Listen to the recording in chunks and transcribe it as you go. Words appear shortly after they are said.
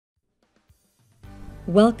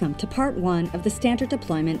Welcome to Part 1 of the Standard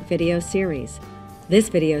Deployment video series. This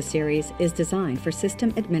video series is designed for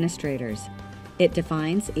system administrators. It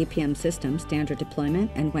defines EPM System standard deployment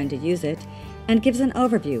and when to use it, and gives an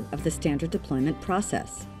overview of the standard deployment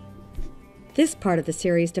process. This part of the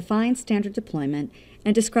series defines standard deployment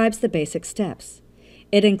and describes the basic steps.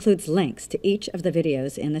 It includes links to each of the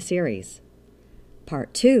videos in the series.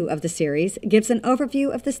 Part 2 of the series gives an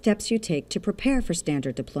overview of the steps you take to prepare for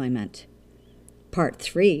standard deployment. Part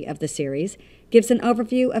 3 of the series gives an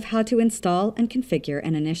overview of how to install and configure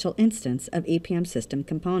an initial instance of EPM System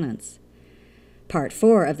components. Part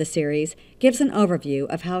 4 of the series gives an overview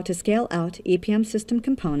of how to scale out EPM System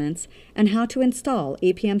components and how to install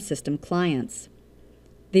EPM System clients.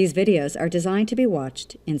 These videos are designed to be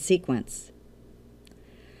watched in sequence.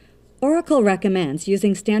 Oracle recommends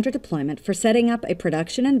using standard deployment for setting up a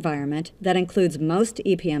production environment that includes most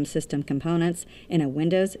EPM System components in a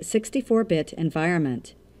Windows 64-bit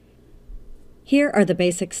environment. Here are the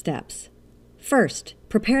basic steps. First,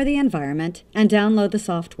 prepare the environment and download the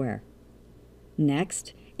software.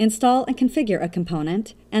 Next, install and configure a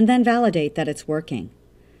component and then validate that it's working.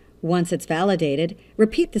 Once it's validated,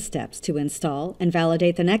 repeat the steps to install and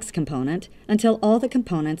validate the next component until all the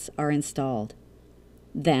components are installed.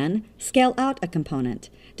 Then, scale out a component,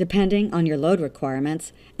 depending on your load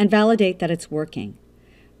requirements, and validate that it's working.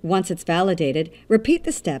 Once it's validated, repeat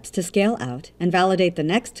the steps to scale out and validate the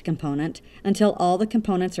next component until all the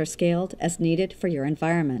components are scaled as needed for your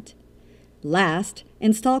environment. Last,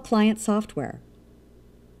 install client software.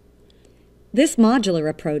 This modular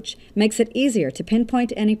approach makes it easier to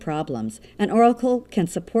pinpoint any problems, and Oracle can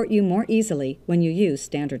support you more easily when you use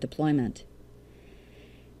standard deployment.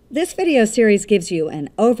 This video series gives you an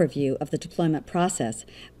overview of the deployment process,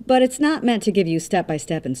 but it's not meant to give you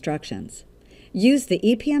step-by-step instructions. Use the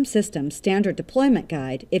EPM System Standard Deployment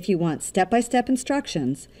Guide if you want step-by-step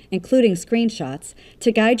instructions, including screenshots,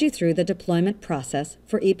 to guide you through the deployment process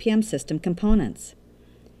for EPM System components.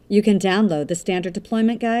 You can download the Standard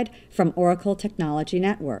Deployment Guide from Oracle Technology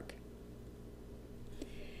Network.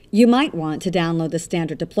 You might want to download the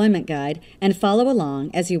Standard Deployment Guide and follow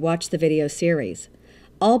along as you watch the video series.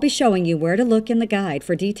 I'll be showing you where to look in the guide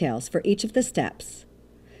for details for each of the steps.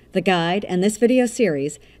 The guide and this video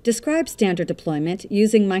series describe standard deployment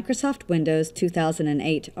using Microsoft Windows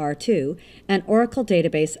 2008 R2 and Oracle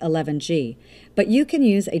Database 11G, but you can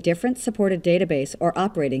use a different supported database or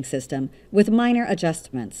operating system with minor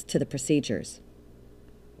adjustments to the procedures.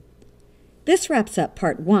 This wraps up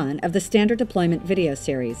Part 1 of the Standard Deployment video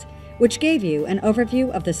series, which gave you an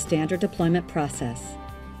overview of the standard deployment process.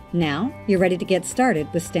 Now, you're ready to get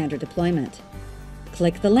started with standard deployment.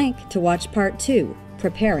 Click the link to watch Part 2,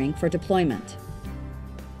 Preparing for Deployment.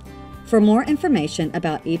 For more information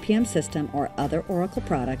about EPM System or other Oracle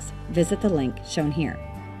products, visit the link shown here.